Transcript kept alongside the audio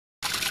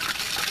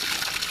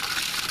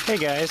Hey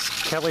guys,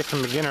 Kelly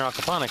from Beginner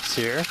Hydroponics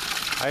here.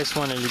 I just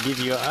wanted to give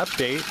you an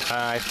update.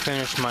 I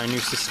finished my new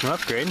system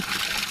upgrade.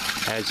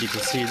 As you can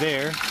see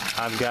there,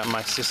 I've got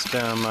my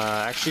system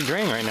actually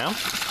draining right now.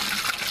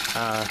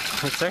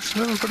 It's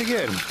actually moving pretty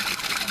good.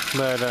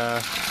 But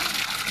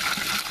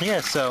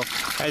yeah, so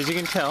as you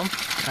can tell,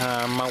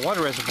 my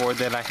water reservoir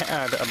that I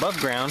had above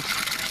ground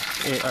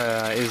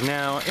is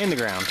now in the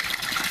ground.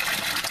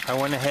 I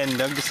went ahead and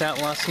dug this out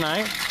last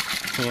night,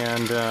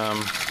 and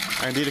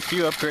I did a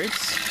few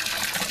upgrades.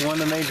 One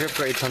of the major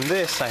upgrades on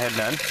this I had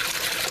done,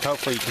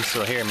 hopefully you can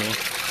still hear me,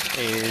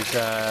 is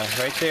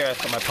right there I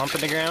put my pump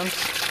in the ground,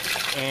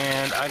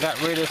 and I got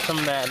rid of some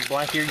of that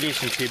black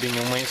irrigation tubing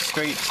and went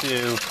straight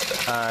to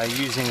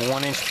using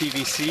 1-inch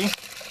PVC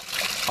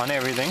on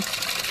everything,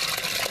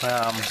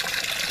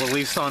 at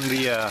least on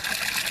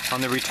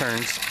the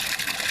returns.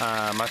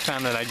 I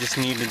found that I just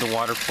needed the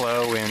water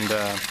flow, and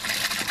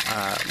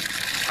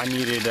I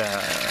needed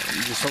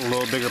just a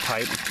little bigger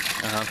pipe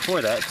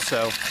for that.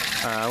 So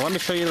let me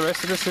show you the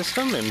rest of the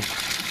system and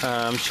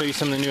show you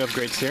some of the new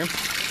upgrades here.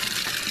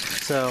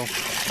 So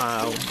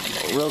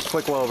real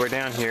quick while we're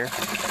down here,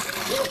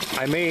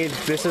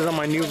 this is on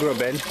my new grow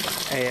bed,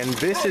 and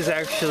this is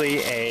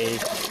actually a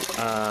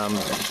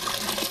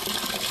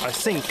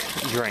sink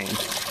drain.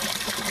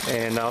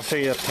 And I'll show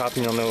you up top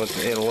and you'll know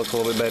it'll look a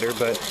little bit better,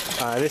 but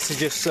this is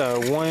just I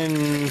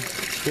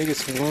think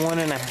it's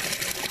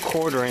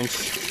 1¼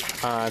 inch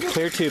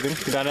clear tubing.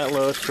 Got it at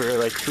Lowe's for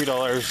like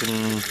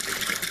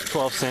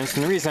 $3.12.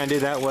 And the reason I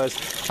did that was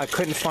I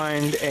couldn't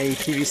find a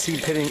PVC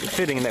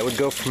fitting that would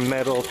go from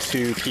metal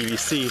to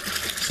PVC,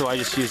 so I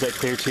just used that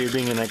clear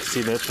tubing, and I can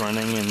see this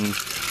running and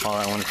all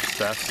that wonderful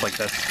stuff. Like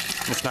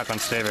it's not going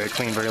to stay very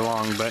clean very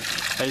long, but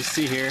as you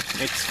see here,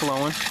 it's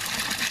flowing,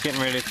 getting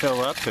ready to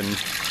fill up, and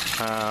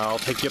I'll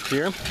take you up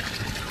here.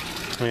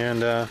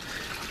 And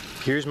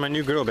here's my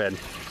new grow bed.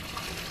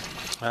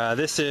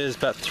 This is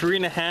about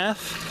 3.5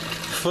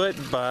 foot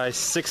by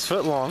 6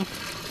 foot long.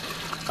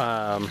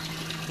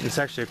 It's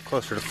actually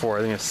closer to 4.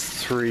 I think it's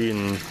 3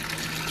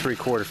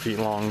 3/4 feet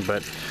long.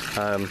 But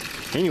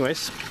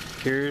anyways,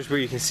 here's where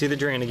you can see the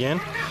drain again.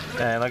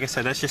 Like I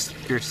said, that's just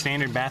your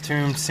standard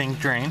bathroom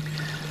sink drain.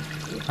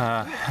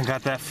 I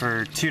got that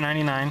for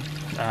 $2.99.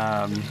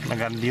 I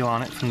got a deal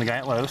on it from the guy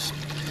at Lowe's,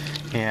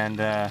 and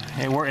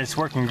it's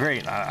working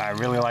great. I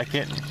really like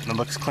it. It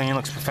looks clean,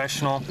 looks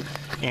professional.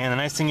 And the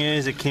nice thing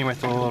is, it came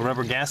with a little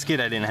rubber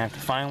gasket. I didn't have to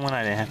find one.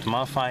 I didn't have to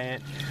modify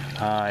it.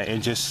 It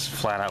just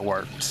flat out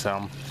worked.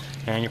 So,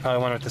 and you're probably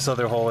wondering what this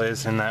other hole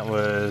is, and that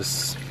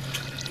was,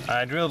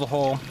 I drilled a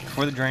hole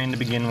for the drain to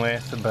begin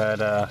with,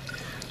 but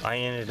I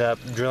ended up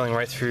drilling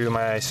right through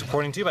my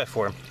supporting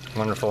 2x4.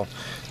 Wonderful.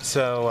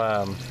 So,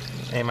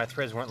 and my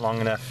threads weren't long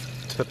enough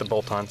to put the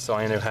bolt on, so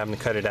I ended up having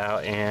to cut it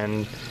out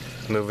and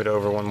move it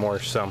over one more.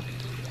 So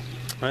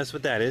that's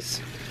what that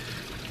is.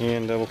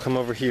 And we'll come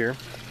over here.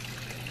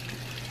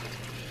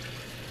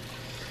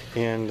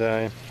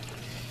 And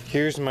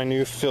here's my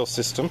new fill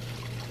system.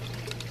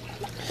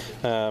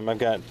 I've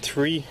got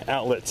 3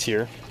 outlets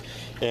here,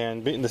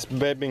 and this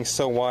bed being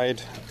so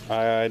wide,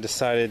 I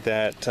decided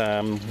that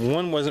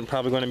 1 wasn't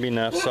probably going to be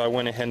enough, so I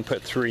went ahead and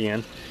put 3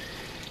 in.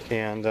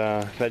 And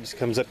that just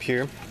comes up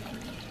here,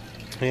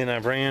 and I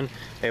ran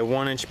a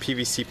 1-inch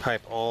PVC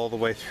pipe all the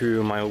way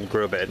through my old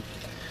grow bed,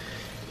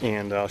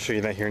 and I'll show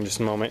you that here in just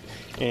a moment.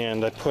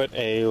 And I put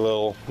a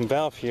little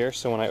valve here,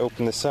 so when I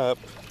open this up,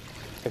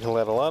 I can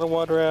let a lot of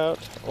water out,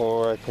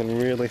 or I can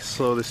really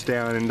slow this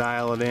down and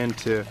dial it in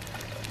to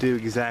do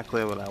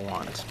exactly what I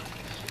want.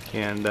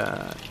 And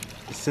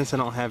since I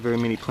don't have very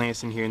many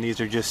plants in here, and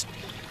these are just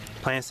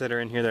plants that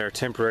are in here that are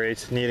temporary,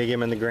 it's need to get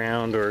them in the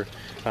ground, or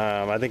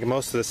I think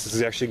most of this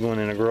is actually going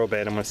in a grow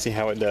bed. I'm going to see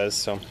how it does.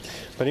 So,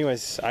 but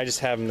anyways, I just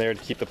have them there to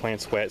keep the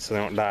plants wet so they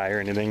don't die or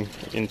anything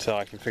until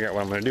I can figure out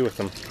what I'm going to do with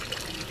them.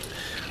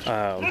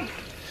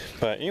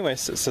 But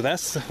anyways, so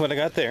that's what I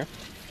got there.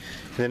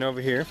 Then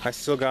over here, I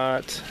still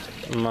got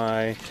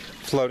my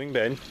floating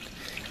bed,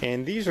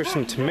 and these are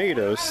some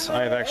tomatoes.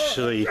 I've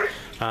actually,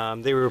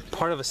 they were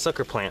part of a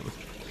sucker plant,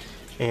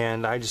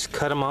 and I just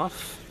cut them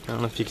off. I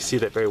don't know if you can see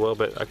that very well,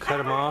 but I cut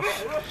them off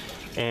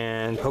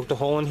and poked a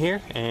hole in here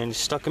and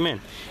stuck them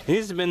in. And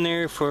these have been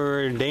there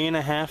for a day and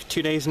a half,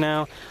 2 days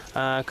now.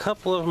 A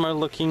couple of them are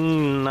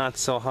looking not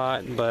so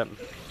hot, but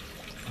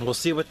we'll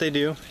see what they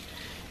do.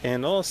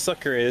 And all a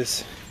sucker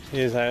is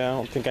I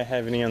don't think I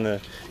have any on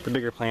the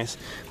bigger plants,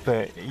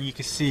 but you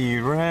can see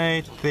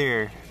right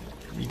there,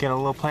 you got a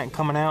little plant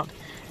coming out,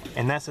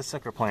 and that's a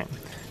sucker plant.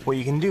 What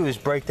you can do is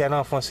break that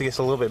off once it gets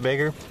a little bit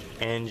bigger,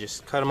 and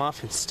just cut them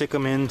off and stick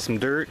them in some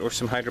dirt or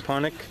some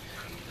hydroponic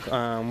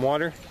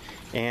water,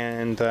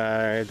 and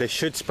they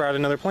should sprout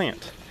another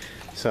plant.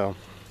 So,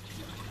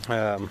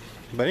 but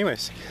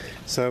anyways,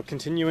 so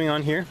continuing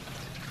on here,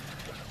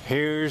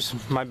 here's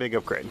my big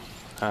upgrade.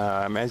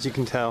 As you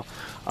can tell,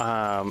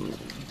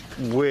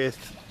 with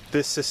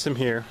this system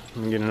here,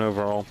 I'm getting an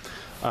overall,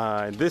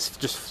 this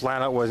just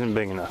flat out wasn't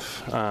big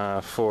enough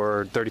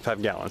for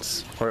 35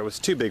 gallons, or it was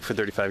too big for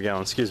 35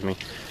 gallons, excuse me.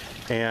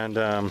 And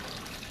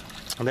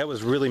that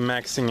was really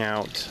maxing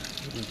out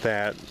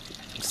that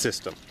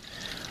system.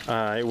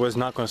 It was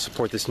not going to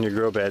support this new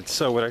grow bed.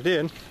 So what I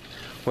did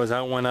was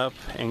I went up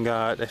and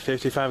got a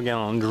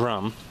 55-gallon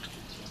drum,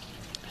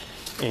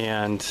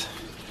 and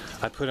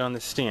I put it on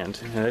this stand.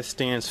 And this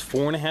stand's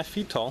 4.5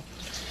 feet tall.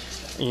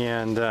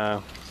 And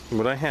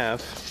what I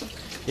have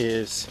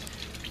is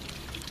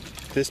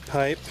this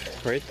pipe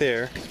right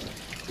there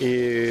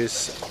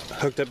is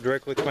hooked up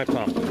directly to my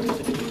pump,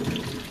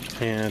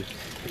 and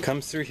it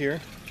comes through here,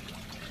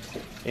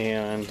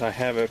 and I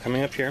have it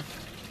coming up here,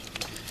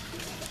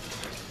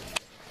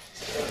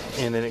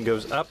 and then it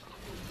goes up.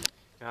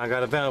 And I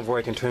got a valve where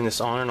I can turn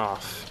this on and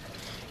off,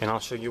 and I'll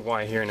show you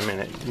why here in a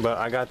minute. But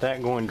I got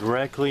that going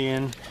directly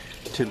in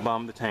to the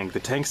bottom of the tank. The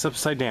tank's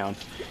upside down,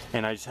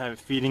 and I just have it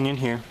feeding in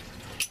here.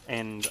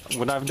 And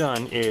what I've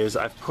done is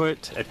I've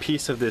put a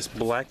piece of this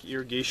black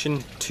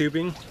irrigation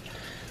tubing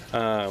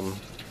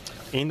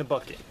in the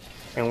bucket,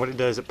 and what it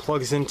does, it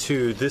plugs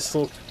into this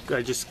little,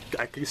 I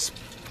could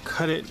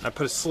cut it, I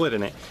put a slit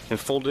in it and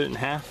folded it in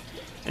half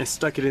and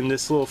stuck it in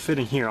this little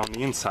fitting here on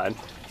the inside.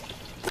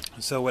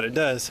 So what it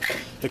does,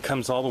 it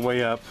comes all the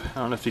way up.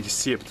 I don't know if you can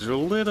see it, but there's a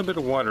little bit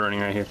of water running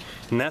right here,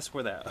 and that's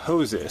where that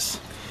hose is,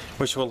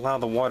 which will allow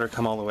the water to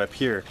come all the way up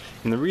here.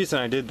 And the reason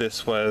I did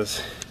this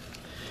was,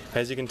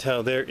 as you can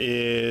tell, there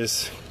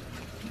is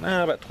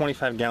about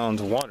 25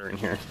 gallons of water in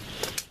here,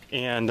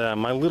 and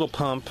my little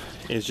pump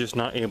is just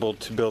not able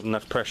to build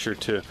enough pressure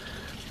to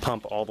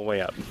pump all the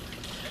way up.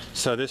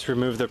 So this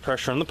removed the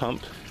pressure on the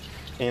pump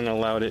and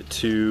allowed it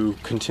to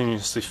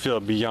continuously fill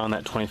beyond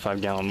that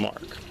 25-gallon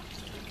mark.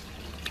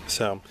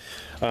 So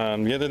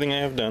the other thing I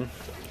have done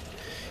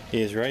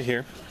is right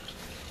here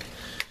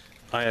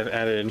I have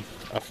added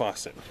a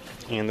faucet,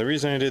 and the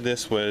reason I did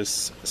this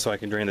was so I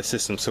can drain the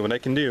system. So what I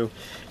can do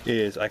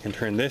is I can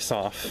turn this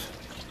off,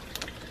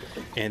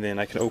 and then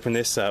I can open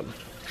this up,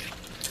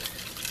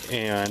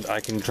 and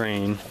I can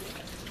drain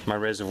my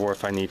reservoir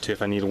if I need to.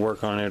 If I need to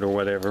work on it or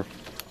whatever,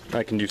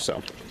 I can do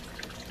so.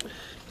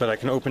 But I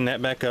can open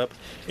that back up,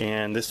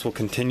 and this will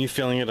continue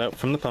filling it up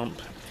from the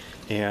pump,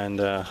 and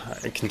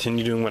I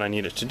continue doing what I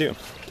need it to do.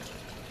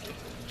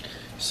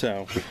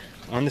 So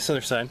on this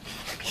other side,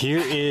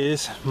 here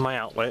is my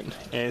outlet,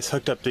 and it's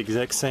hooked up the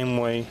exact same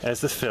way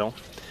as the fill,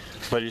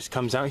 but it just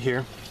comes out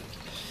here,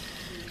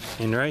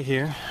 and right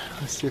here,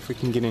 let's see if we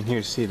can get in here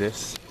to see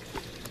this.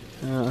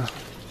 There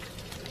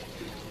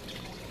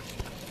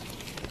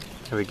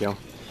we go.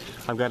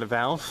 I've got a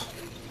valve,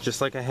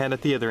 just like I had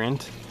at the other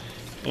end,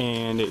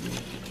 and it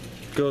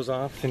goes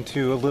off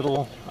into a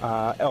little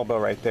elbow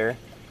right there,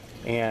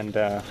 and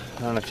I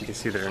don't know if you can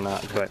see that or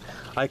not, but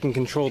I can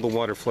control the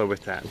water flow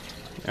with that,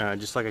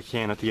 just like I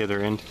can at the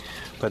other end.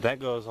 But that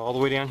goes all the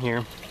way down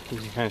here. You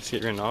can kind of see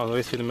it running all the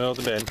way through the middle of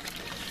the bed,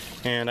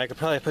 and I could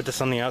probably put this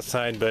on the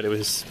outside, but it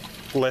was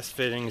less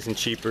fittings and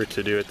cheaper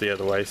to do it the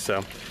other way,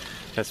 so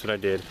that's what I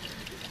did.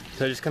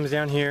 So it just comes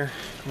down here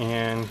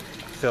and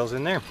fills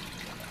in there.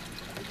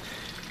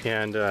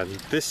 And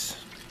this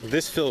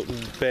filled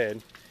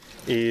bed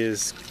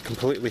is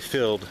completely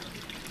filled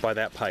by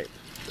that pipe.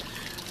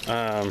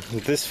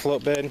 This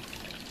float bed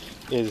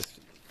is,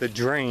 the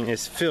drain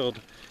is filled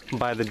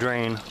by the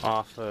drain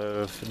off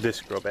of this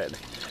grow bed.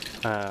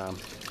 I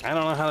don't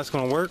know how that's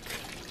going to work.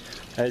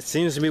 It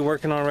seems to be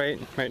working all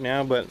right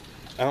now, but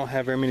I don't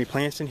have very many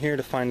plants in here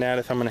to find out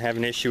if I'm going to have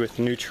an issue with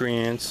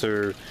nutrients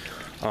or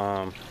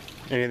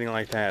anything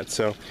like that.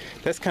 So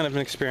that's kind of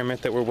an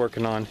experiment that we're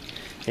working on.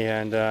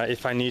 And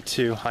if I need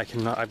to,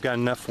 I've got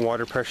enough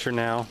water pressure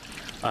now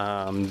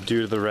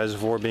due to the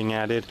reservoir being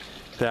added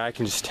that I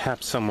can just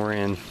tap somewhere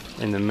in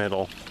the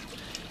middle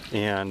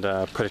and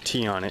put a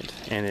T on it,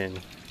 and then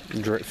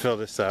fill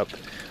this up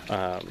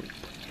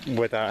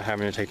without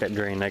having to take that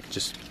drain. I could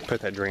just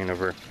put that drain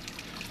over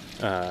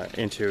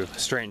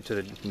straight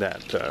into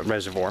that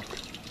reservoir.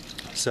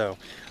 So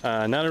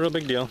not a real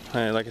big deal.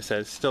 Like I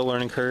said, it's still a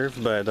learning curve,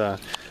 but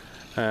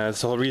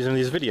that's the whole reason of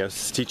these videos,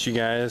 is to teach you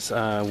guys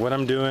what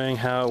I'm doing,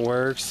 how it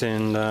works,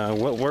 and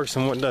what works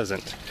and what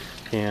doesn't.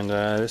 And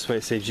this way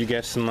it saves you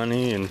guys some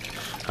money, and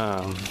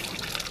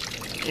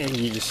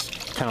you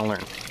just kind of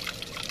learn.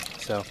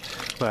 So,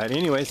 but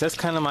anyways, that's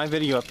kind of my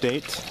video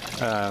update.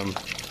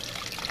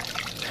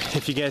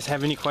 If you guys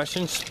have any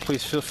questions,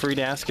 please feel free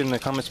to ask in the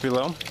comments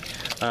below.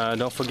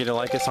 Don't forget to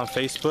like us on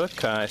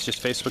Facebook. It's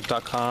just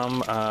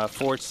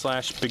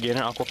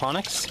facebook.com/beginner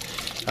aquaponics.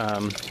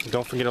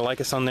 Don't forget to like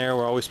us on there.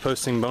 We're always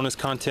posting bonus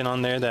content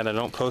on there that I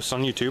don't post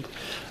on YouTube.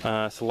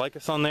 So like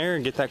us on there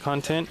and get that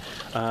content,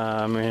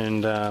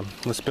 and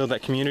let's build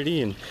that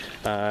community and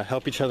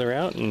help each other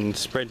out and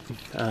spread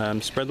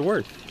the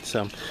word.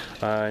 So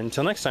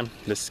until next time,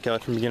 this is Kelly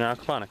from Beginner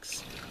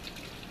Aquaponics.